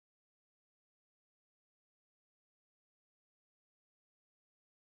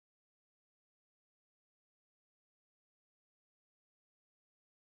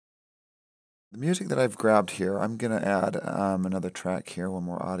The music that I've grabbed here, I'm going to add another track here, one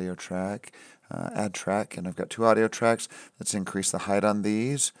more audio track, add track, and I've got two audio tracks. Let's increase the height on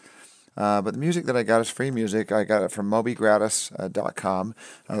these. But the music that I got is free music. I got it from MobyGratis.com.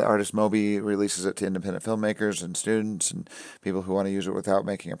 The artist Moby releases it to independent filmmakers and students and people who want to use it without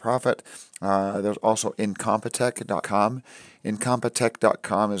making a profit. There's also Incompetech.com.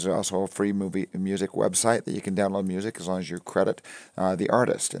 Incompetech.com is also a free music website that you can download music as long as you credit the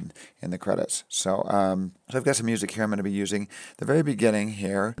artist in the credits. So I've got some music here I'm going to be using. The very beginning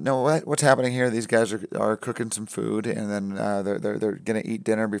here. What's happening here? These guys are cooking some food, and then they're going to eat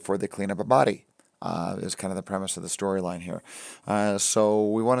dinner before they clean up a body. Is kind of the premise of the storyline here. So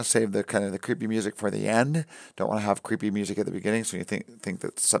we want to save the kind of the creepy music for the end. Don't want to have creepy music at the beginning, so you think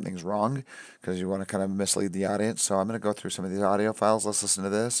that something's wrong because you want to kind of mislead the audience. So I'm going to go through some of these audio files. Let's listen to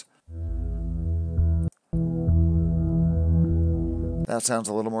this. That sounds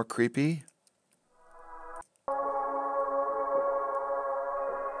a little more creepy.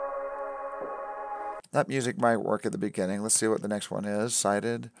 That music might work at the beginning. Let's see what the next one is.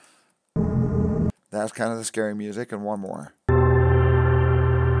 Sighted. That's kind of the scary music, and one more. A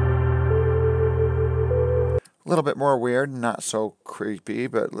little bit more weird, not so creepy,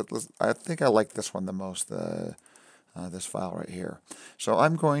 but I think I like this one the most, this file right here. So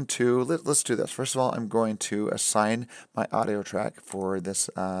I'm going to, let's do this. First of all, I'm going to assign my audio track for this.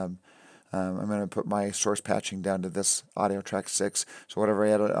 I'm going to put my source patching down to this audio track 6. So whatever I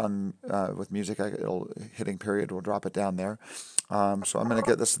edit on with music, hitting period will drop it down there. So I'm going to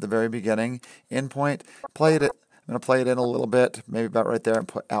get this at the very beginning. In point, play it. I'm going to play it in a little bit, maybe about right there, and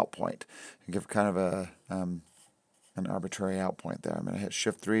put out point. And give kind of an arbitrary out point there. I'm going to hit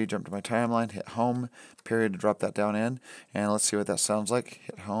Shift 3, jump to my timeline, hit home, period to drop that down in. And let's see what that sounds like.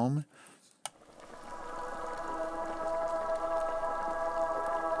 Hit home.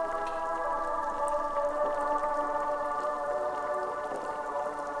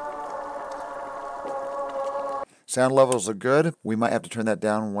 Sound levels are good. We might have to turn that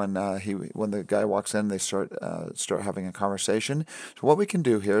down when the guy walks in. They start having a conversation. So what we can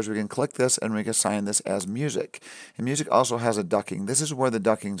do here is we can click this and we can assign this as music. And music also has a ducking. This is where the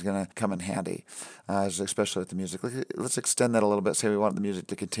ducking is going to come in handy, especially with the music. Let's extend that a little bit. Say we want the music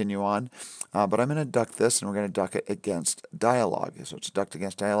to continue on, but I'm going to duck this and we're going to duck it against dialogue. So it's ducked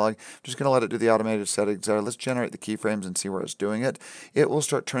against dialogue. I'm just going to let it do the automated settings there. Let's generate the keyframes and see where it's doing it. It will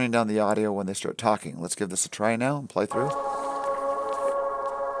start turning down the audio when they start talking. Let's give this a try now. Play through.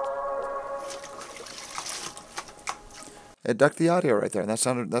 It ducked the audio right there, and that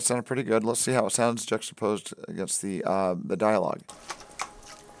sounded pretty good. Let's see how it sounds juxtaposed against the dialogue.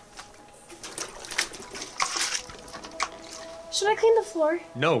 Should I clean the floor?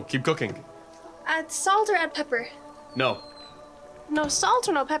 No, keep cooking. Add salt or add pepper? No. No salt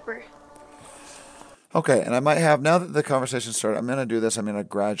or no pepper? Okay, and I might have, now that the conversation started, I'm going to do this. I'm going to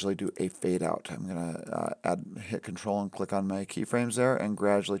gradually do a fade out. I'm going to hit Control and click on my keyframes there and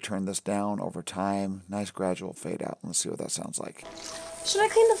gradually turn this down over time. Nice gradual fade out. Let's see what that sounds like. Should I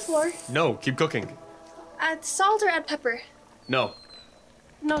clean the floor? No, keep cooking. Add salt or add pepper? No.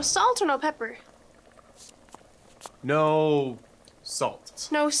 No salt or no pepper? No salt.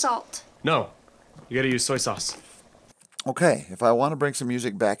 No salt. No. You gotta use soy sauce. Okay, if I want to bring some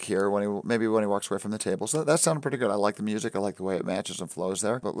music back here maybe when he walks away from the table. So that sounded pretty good. I like the music. I like the way it matches and flows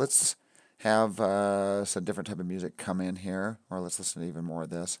there. But let's have some different type of music come in here, or let's listen to even more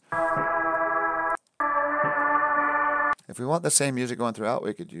of this. If we want the same music going throughout,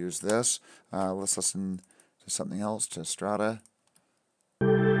 we could use this. Let's listen to something else, to Strata.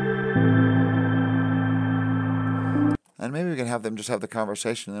 And maybe we can have them just have the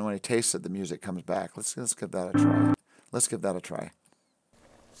conversation, and then when he tastes it, the music comes back. Let's give that a try. Let's give that a try.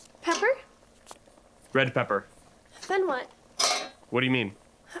 Pepper? Red pepper. Then what? What do you mean?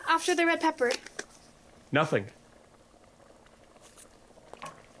 After the red pepper. Nothing.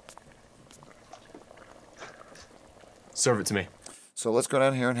 Serve it to me. So let's go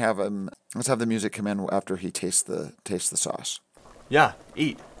down here and let's have the music come in after he tastes the sauce. Yeah,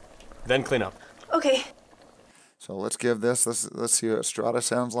 eat. Then clean up. Okay. So let's give this, let's see what Strata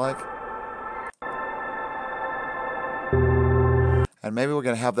sounds like. And maybe we're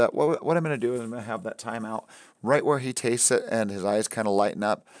going to have that, what I'm going to do is I'm going to have that timeout right where he tastes it and his eyes kind of lighten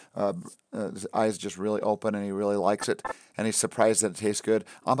up. His eyes just really open and he really likes it. And he's surprised that it tastes good.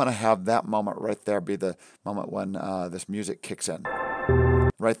 I'm going to have that moment right there be the moment when this music kicks in.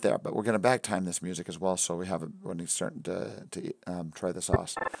 Right there. But we're going to back time this music as well so we have it when he's starting to try the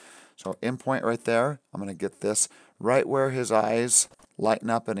sauce. So in point right there, I'm going to get this right where his eyes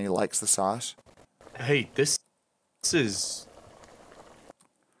lighten up and he likes the sauce. Hey, this is...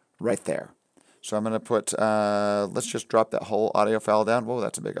 Right there. So I'm going to put, let's just drop that whole audio file down. Whoa,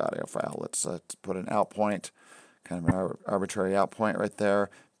 that's a big audio file. Let's put an out point, kind of an arbitrary out point right there,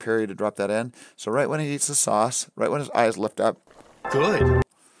 period to drop that in. So right when he eats the sauce, right when his eyes lift up, Good.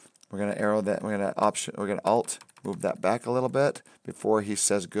 we're going to arrow that, we're going to alt, move that back a little bit before he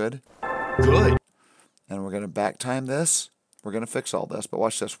says good. Good. And we're going to back time this. We're going to fix all this, but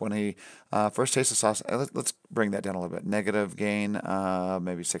watch this. When he first tastes the sauce, let's bring that down a little bit. Negative gain,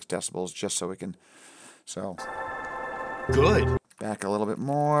 maybe 6 decibels, just so we can, so. Good. Back a little bit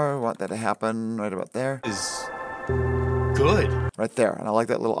more. We want that to happen right about there. Is good. Right there. And I like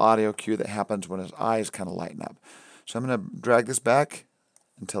that little audio cue that happens when his eyes kind of lighten up. So I'm going to drag this back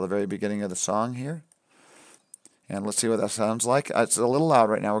until the very beginning of the song here. And let's see what that sounds like. It's a little loud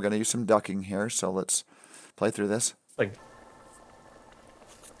right now. We're going to use some ducking here, so let's play through this. Nothing.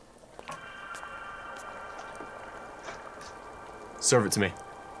 Serve it to me.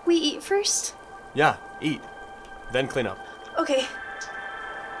 We eat first? Yeah, eat. Then clean up. Okay.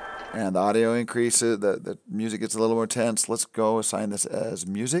 And the audio increases, the music gets a little more tense. Let's go assign this as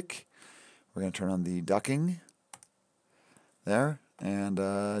music. We're going to turn on the ducking there and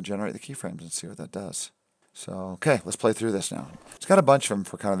generate the keyframes and see what that does. So, okay, let's play through this now. It's got a bunch of them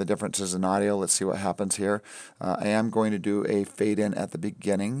for kind of the differences in audio. Let's see what happens here. I am going to do a fade in at the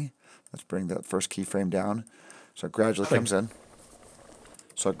beginning. Let's bring that first keyframe down. So it gradually comes in.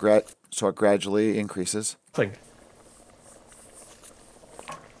 So it gradually increases. Nothing.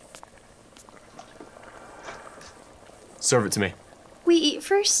 Serve it to me. We eat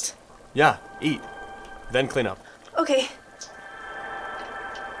first? Yeah, eat. Then clean up. Okay.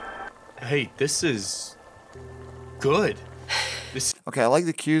 Hey, this is good. This Okay, I like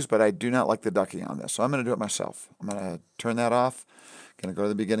the cues, but I do not like the ducking on this. So I'm going to do it myself. I'm going to turn that off. Going to go to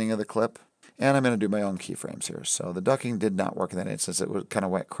the beginning of the clip. And I'm going to do my own keyframes here. So the ducking did not work in that instance. It kind of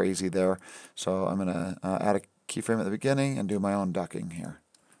went crazy there. So I'm going to add a keyframe at the beginning and do my own ducking here.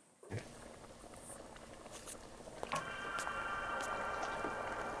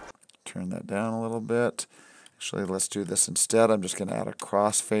 Turn that down a little bit. Actually, let's do this instead. I'm just going to add a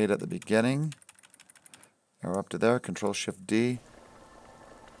crossfade at the beginning. Arrow up to there, Control-Shift-D.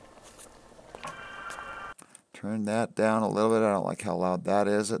 Turn that down a little bit. I don't like how loud that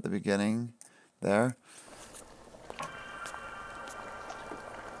is at the beginning. There.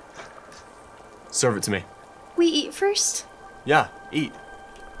 serve it to me. We eat first? Yeah, eat.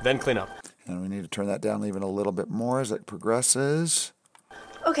 Then clean up. And we need to turn that down even a little bit more as it progresses.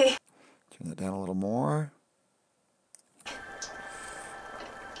 Okay. Turn that down a little more.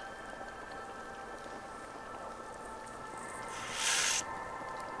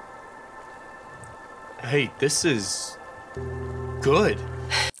 Hey, this is good.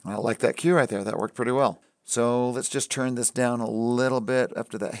 I like that cue right there. That worked pretty well. So let's just turn this down a little bit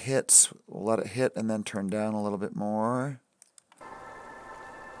after that hits. We'll let it hit and then turn down a little bit more.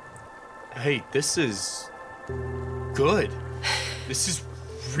 Hey, this is good. This is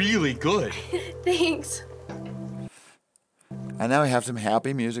really good. Thanks. And now we have some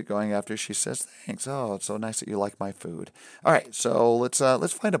happy music going after she says thanks. Oh, it's so nice that you like my food. All right, so let's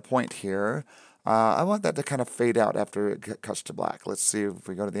find a point here. I want that to kind of fade out after it cuts to black. Let's see if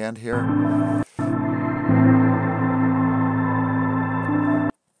we go to the end here.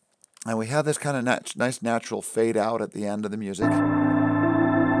 And we have this kind of nice natural fade out at the end of the music.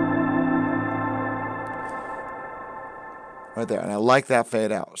 Right there, and I like that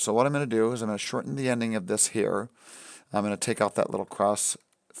fade out. So what I'm going to do is I'm going to shorten the ending of this here. I'm going to take off that little cross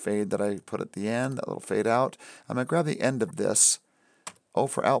fade that I put at the end, that little fade out. I'm going to grab the end of this. O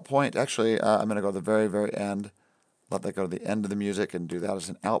for out point. Actually, I'm going to go to the very, very end. Let that go to the end of the music and do that as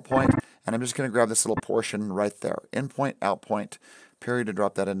an out point. And I'm just going to grab this little portion right there. In point, out point, period to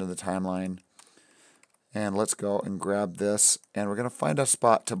drop that into the timeline. And let's go and grab this. And we're going to find a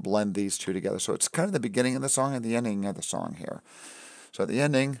spot to blend these two together. So it's kind of the beginning of the song and the ending of the song here. So at the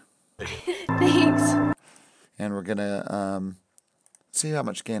ending. Thanks. And we're going to see how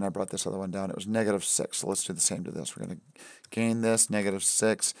much gain I brought this other one down. It was -6. So let's do the same to this. We're going to gain this,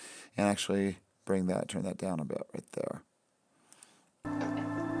 -6, and actually turn that down a bit right there.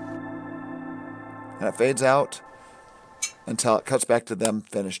 And it fades out until it cuts back to them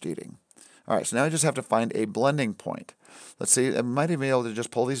finished eating. All right, so now I just have to find a blending point. Let's see, I might even be able to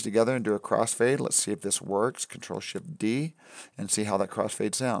just pull these together and do a crossfade. Let's see if this works. Control-Shift-D and see how that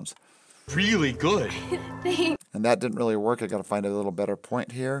crossfade sounds. Really good. Thanks. And that didn't really work. I got to find a little better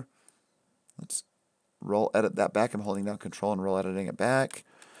point here. Let's edit that back. I'm holding down Control and roll editing it back.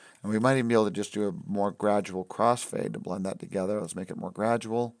 And we might even be able to just do a more gradual crossfade to blend that together. Let's make it more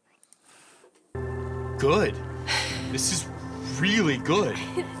gradual. Good. This is really good.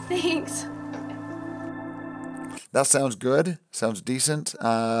 Thanks. That sounds good. Sounds decent.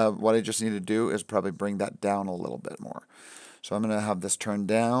 What I just need to do is probably bring that down a little bit more. So I'm going to have this turned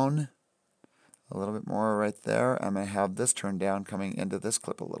down a little bit more right there. I'm going to have this turned down coming into this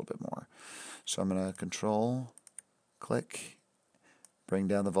clip a little bit more. So I'm going to control, click, bring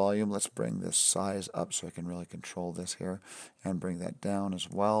down the volume. Let's bring this size up so I can really control this here and bring that down as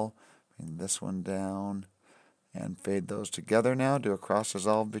well. Bring this one down and fade those together now. Do a cross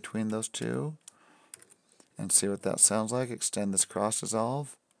dissolve between those two and see what that sounds like. Extend this cross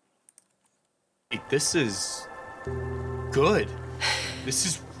dissolve. Hey, this is good. This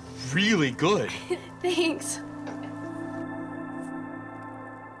is really good. Thanks.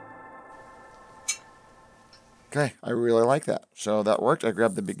 Okay, I really like that. So that worked. I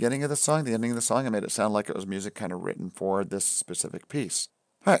grabbed the beginning of the song, the ending of the song, and made it sound like it was music kind of written for this specific piece.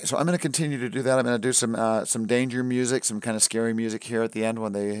 All right, so I'm going to continue to do that. I'm going to do some danger music, some kind of scary music here at the end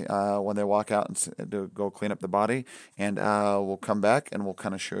when they walk out and go clean up the body, and we'll come back and we'll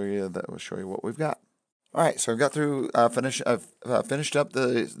kind of show you what we've got. All right, so I've got through I've finished up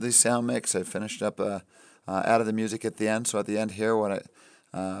the sound mix. I finished up added the music at the end. So at the end here, when it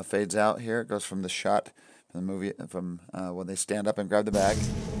fades out here, it goes from the shot from the movie from when they stand up and grab the bag.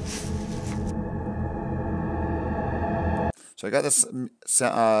 So I got this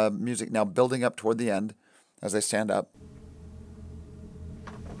music now building up toward the end as they stand up.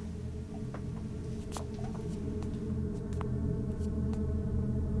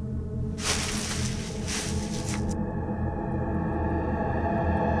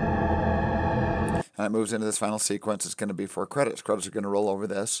 And it moves into this final sequence. It's going to be for credits. Credits are going to roll over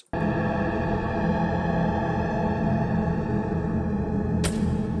this.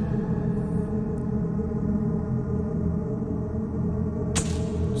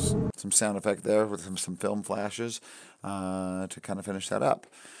 Some sound effect there with some film flashes to kind of finish that up.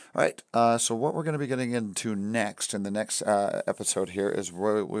 All right, so what we're going to be getting into next in the next episode here is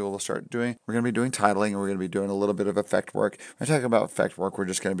what we will start doing. We're going to be doing titling, and we're going to be doing a little bit of effect work. When I talk about effect work, we're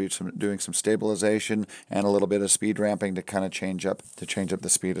just going to be doing some stabilization and a little bit of speed ramping to kind of change up the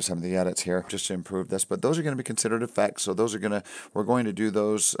speed of some of the edits here, just to improve this. But those are going to be considered effects, so we're going to do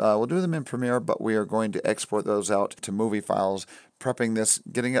those. We'll do them in Premiere, but we are going to export those out to movie files, prepping this,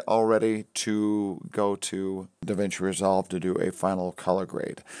 getting it all ready to go to DaVinci Resolve to do a final color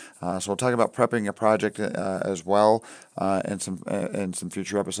grade. So we'll talk about prepping a project as well in some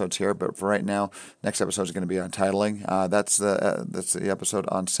future episodes here. But for right now, next episode is going to be on titling. That's the episode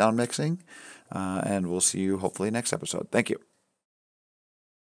on sound mixing, and we'll see you hopefully next episode. Thank you.